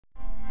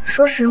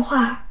说实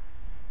话，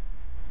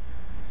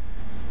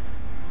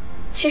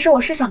其实我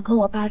是想跟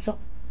我爸走，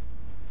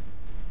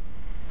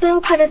但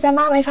又怕着咱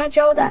妈没法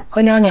交代。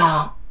何娘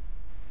娘，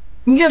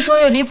你越说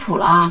越离谱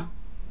了。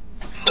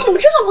你怎么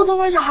这么不尊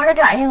重小孩的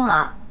感应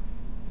啊？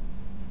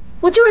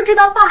我就是知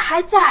道爸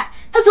还在，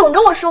他总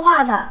跟我说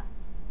话的。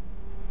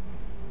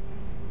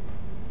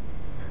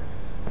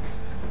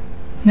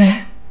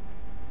妹，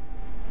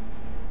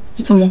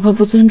我怎么会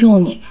不尊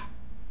重你？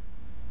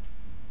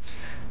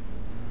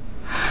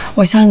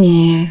我像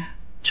你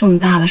这么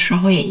大的时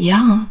候也一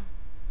样啊。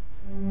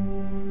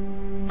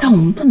但我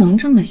们不能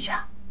这么想。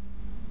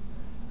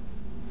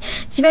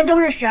即便都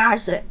是12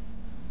岁，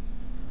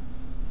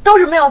都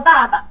是没有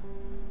爸爸，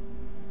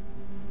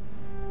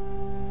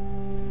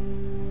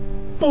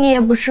你也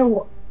不是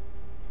我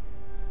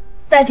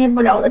代替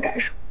不了的感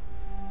受。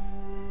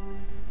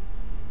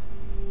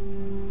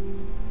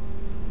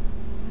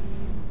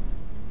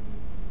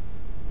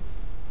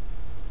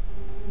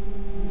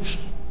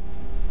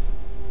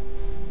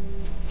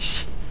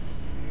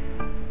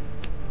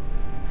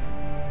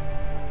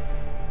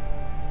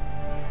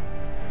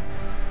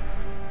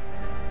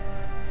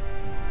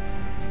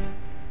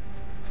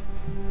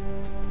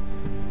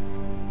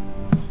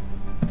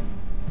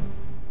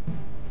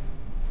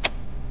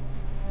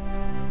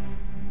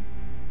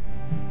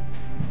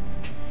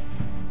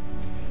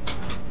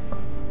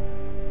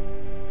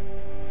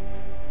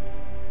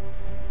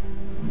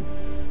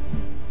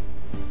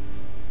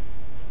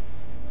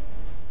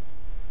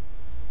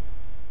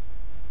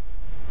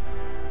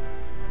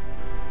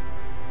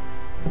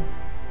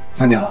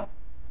娘娘，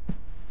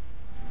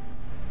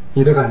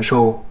你的感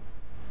受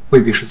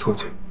未必是错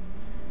觉。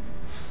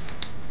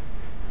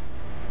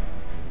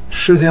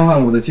世间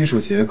万物的基础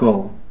结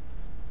构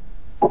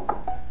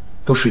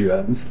都是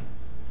原子，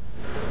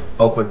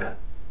包括人。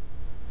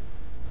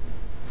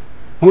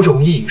某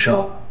种意义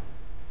上，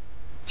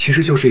其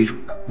实就是一种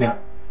能量，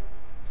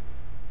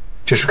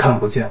只是看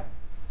不见、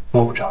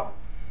摸不着。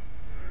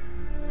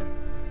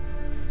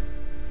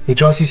你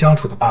朝夕相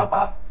处的爸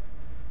爸，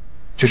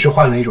只是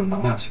换了一种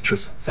能量形式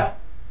存在，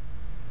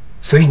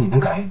所以你能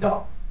感应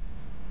到，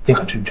也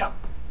很正常。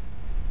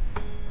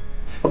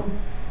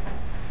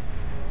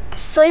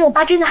所以我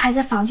爸真的还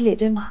在房子里，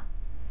对吗？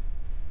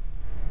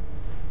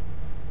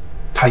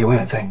他永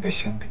远在你的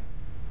心里，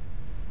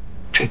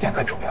这一点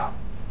更重要。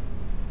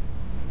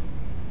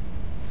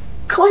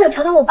可我想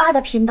调到我爸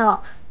的频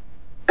道，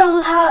告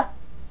诉他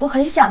我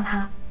很想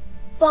他，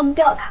忘不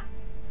掉他。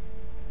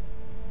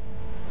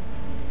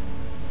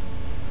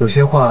有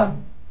些话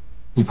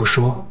你不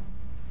说，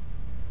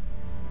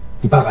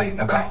你爸爸也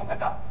能感应得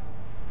到。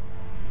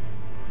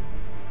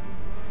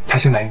他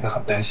现在应该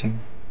很担心，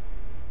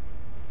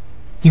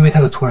因为他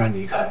的突然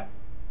离开，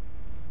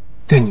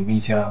对你们一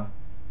家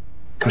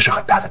都是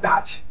很大的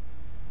打击。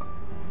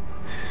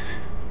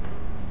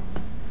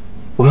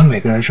我们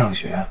每个人上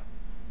学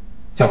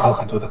要考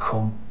很多的科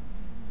目，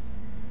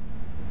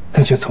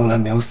但却从来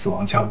没有死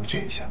亡教育这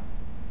一项。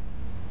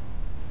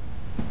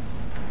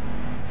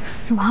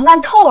死亡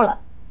烂透了，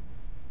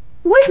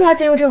我为什么要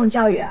接受这种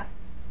教育啊？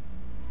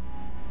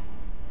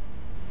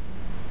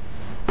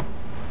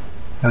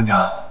娘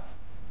娘，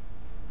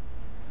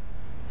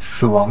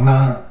死亡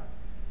呢，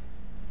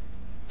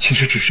其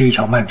实只是一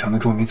场漫长的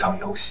捉迷藏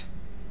游戏。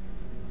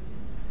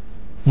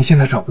你现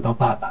在找不到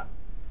爸爸，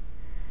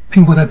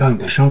并不代表你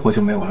的生活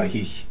就没有了意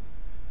义。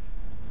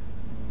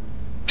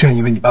正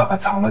因为你爸爸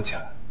藏了起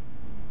来，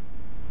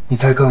你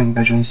才更应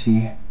该珍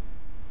惜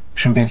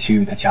身边其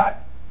余的家人。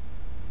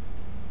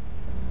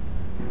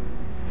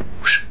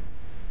不是？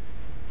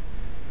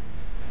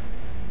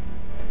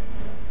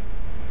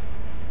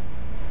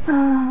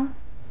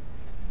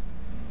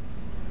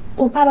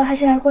我爸爸他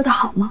现在过得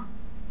好吗？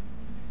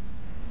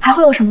还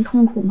会有什么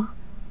痛苦吗？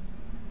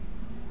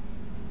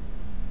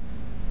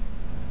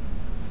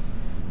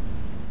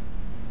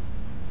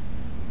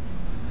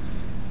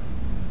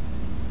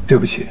对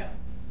不起，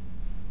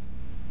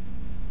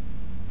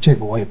这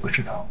个我也不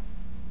知道。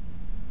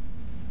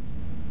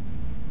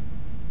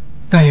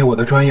但以我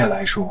的专业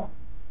来说，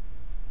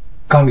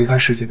刚离开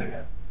世界的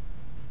人，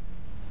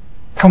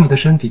他们的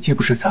身体既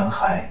不是残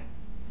骸，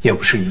也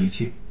不是遗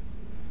迹，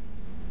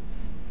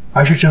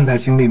而是正在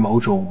经历某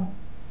种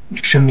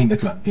生命的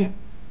转变、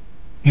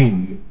孕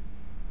育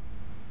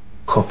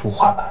和孵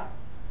化吧。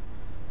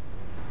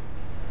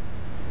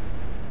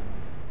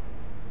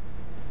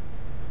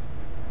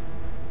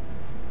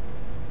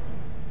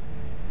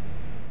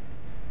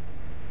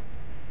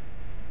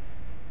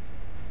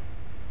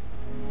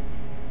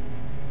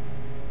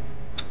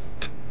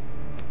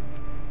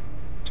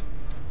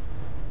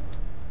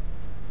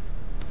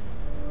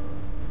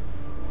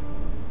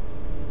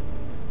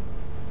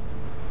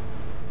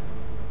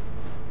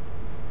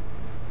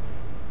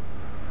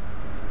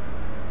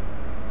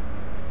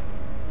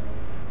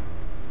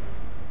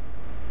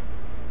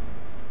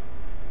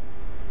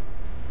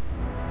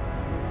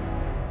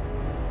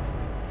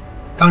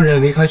当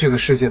人离开这个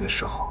世界的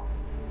时候，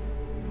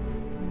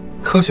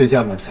科学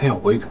家们曾有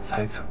过一种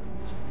猜测：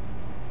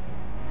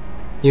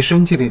你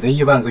身体里的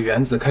亿万个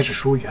原子开始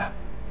疏远，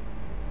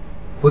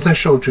不再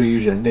受制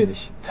于人类的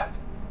形态。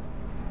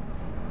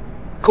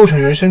构成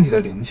人身体的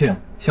零件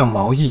像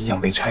毛衣一样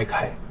被拆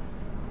开，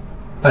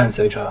伴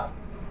随着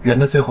人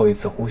的最后一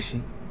次呼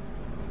吸，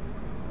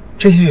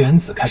这些原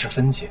子开始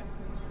分解，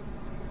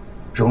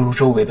融入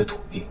周围的土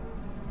地。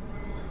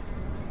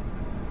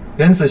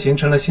原子形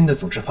成了新的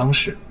组织方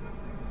式，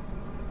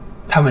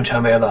它们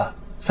成为了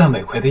赞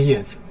美葵的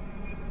叶子、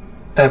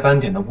带斑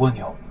点的蜗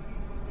牛、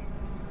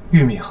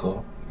玉米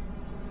核、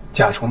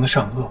甲虫的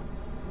上颚，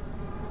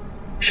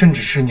甚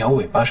至是鸟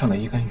尾巴上的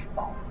一根羽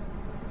毛。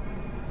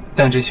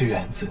但这些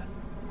原子，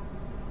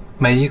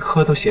每一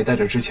颗都携带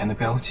着之前的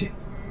标记，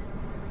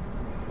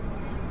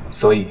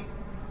所以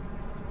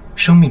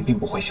生命并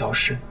不会消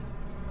失，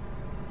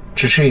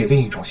只是以另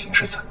一种形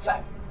式存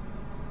在。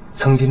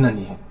曾经的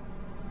你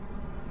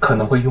可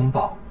能会拥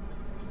抱，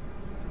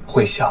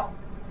会笑，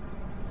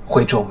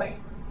会皱眉，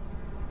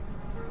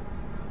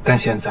但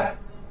现在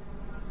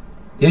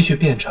也许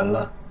变成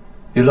了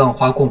与浪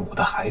花共舞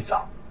的海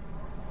藻，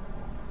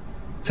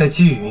在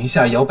积雨云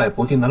下摇摆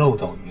不定的漏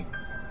斗云，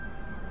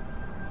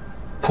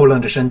扑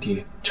棱着身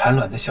体产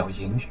卵的小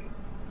银鱼，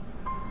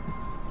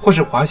或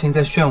是滑行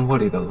在漩涡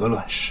里的鹅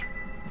卵石。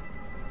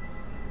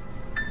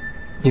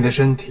你的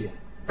身体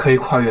可以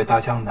跨越大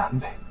江南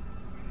北，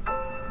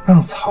让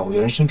草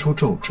原伸出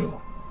皱褶，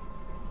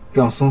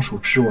让松树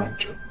枝弯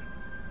折，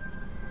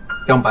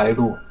让白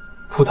鹭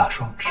扑打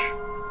双翅。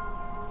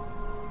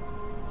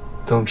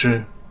总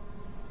之，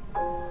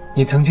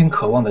你曾经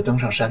渴望地登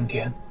上山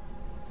巅，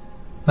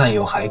漫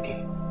游海底，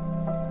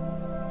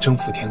征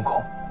服天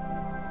空，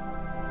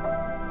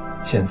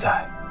现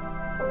在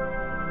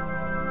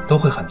都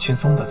会很轻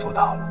松地做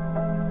到了。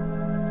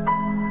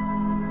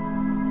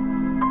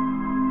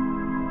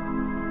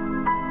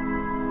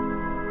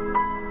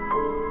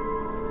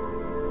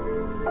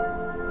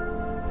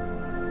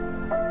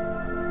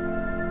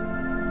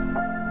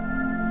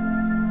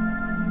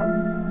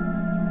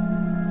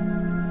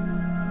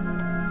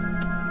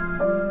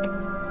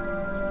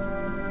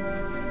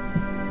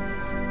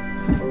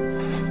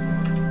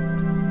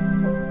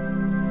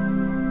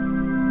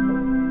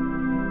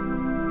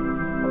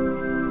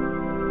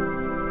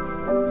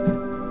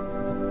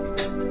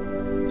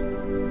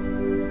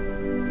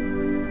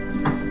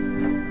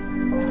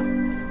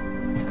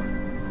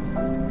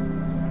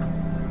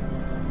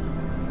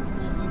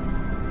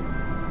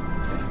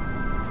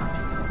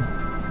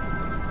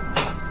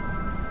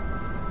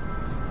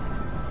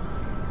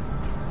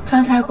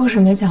刚才故事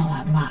没讲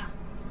完吧？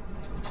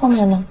后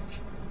面呢？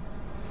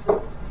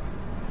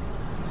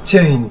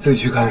建议你自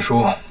己去看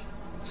书，《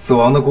死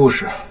亡的故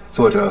事》，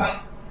作者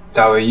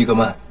大卫·伊格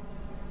曼。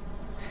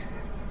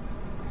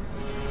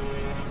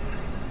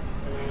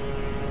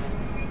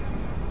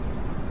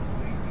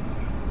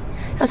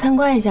要参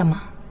观一下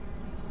吗？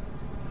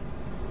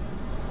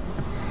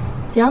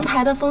阳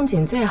台的风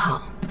景最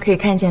好，可以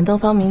看见东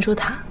方明珠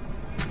塔。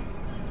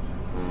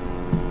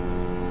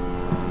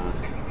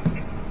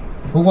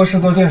不过是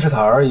座电视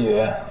塔而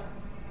已，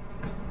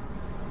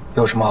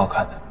有什么好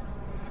看的？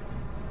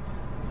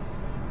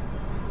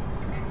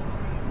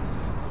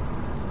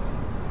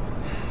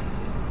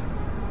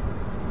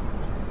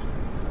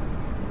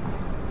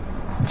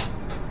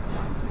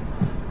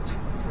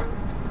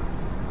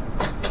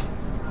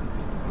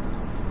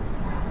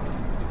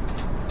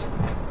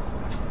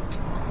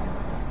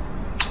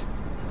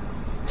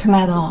陈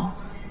麦冬，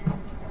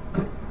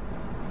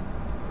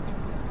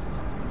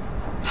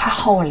还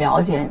好我了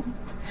解你。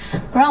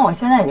不然我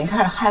现在已经开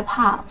始害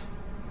怕了。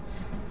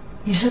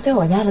你是对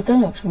我家的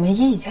灯有什么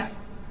意见吗？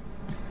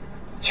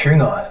取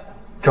暖、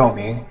照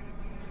明，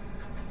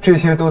这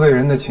些都对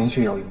人的情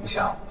绪有影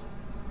响。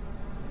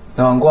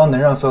暖光能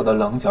让所有的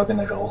棱角变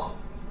得柔和，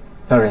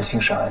让人心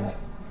神安宁。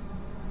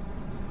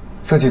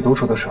自己独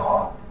处的时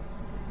候，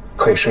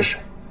可以试试。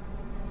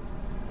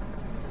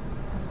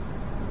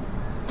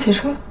起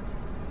床。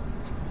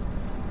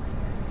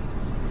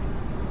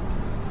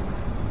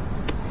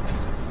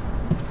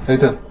哎，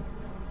对。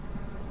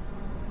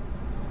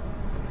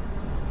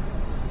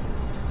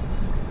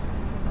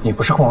你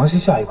不是和王西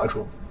夏一块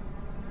住？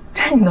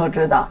这你都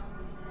知道？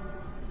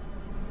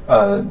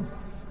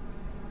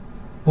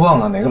忘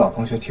了哪个老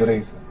同学提了一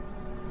嘴。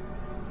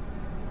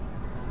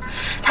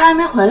他还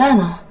没回来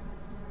呢，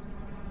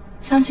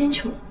相亲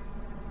去了。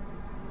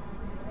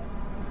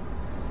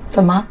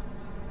怎么？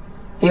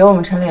以为我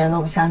们城里人都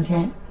不相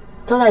亲，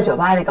都在酒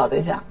吧里搞对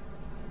象？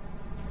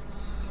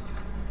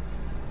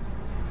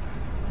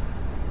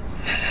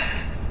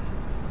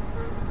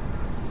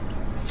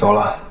走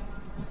了。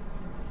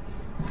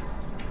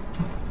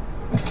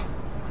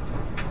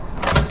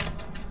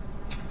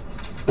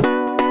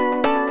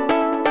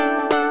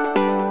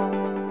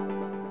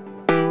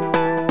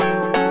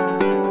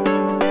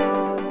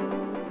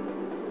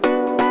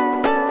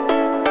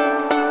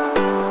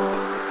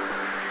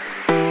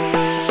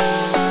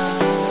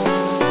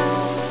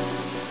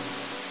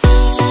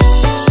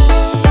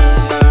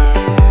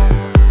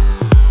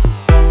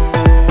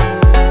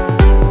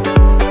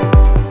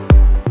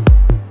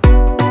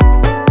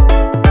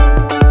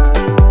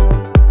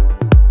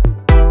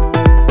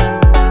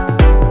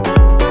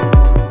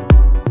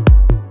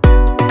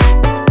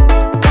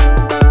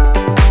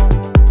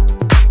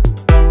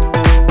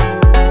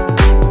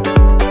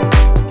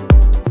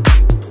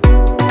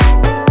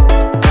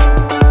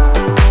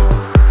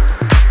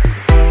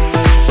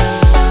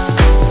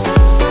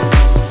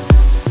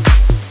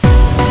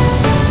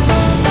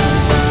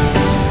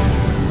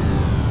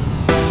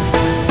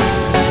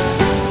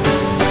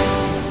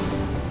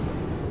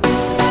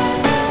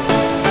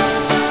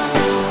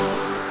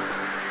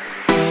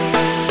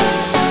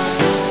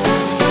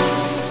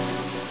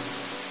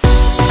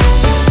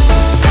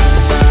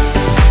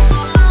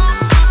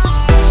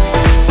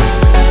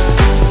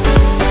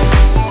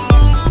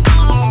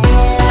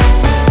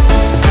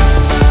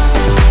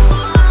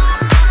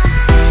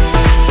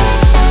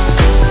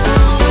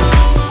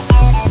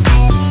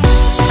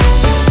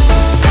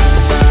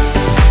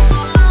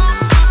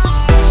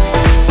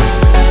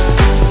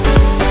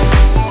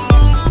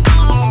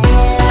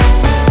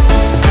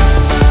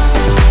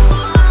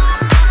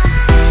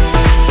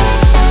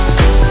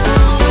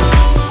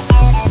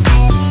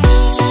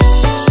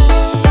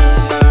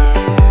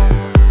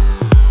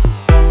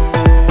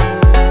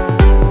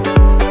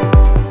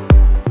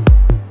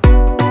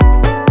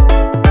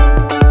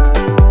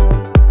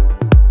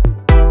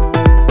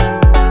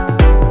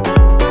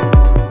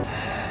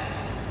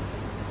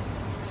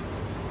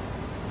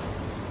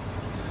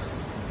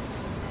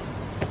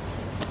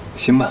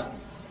行吧，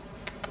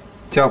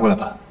嫁过来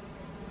吧，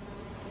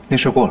那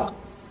事过了。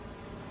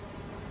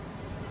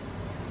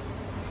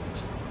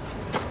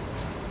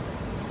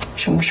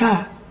什么事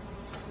儿？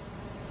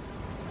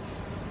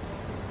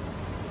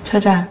车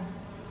站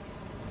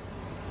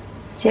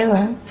接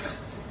吻？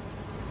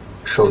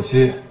手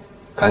机，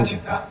赶紧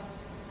的。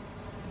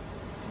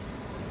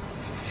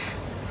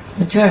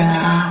你这人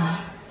啊，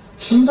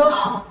什么都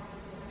好，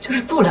就是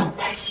度量不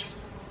太行。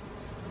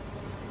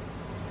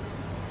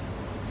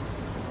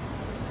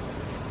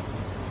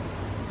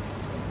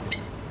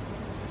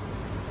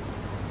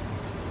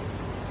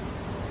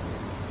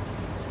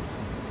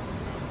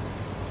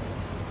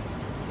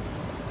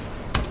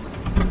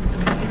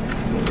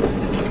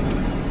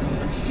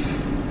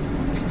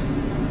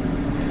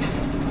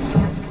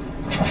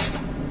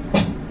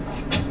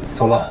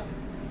走了，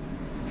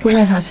路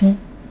上小心。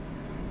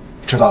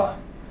知道了。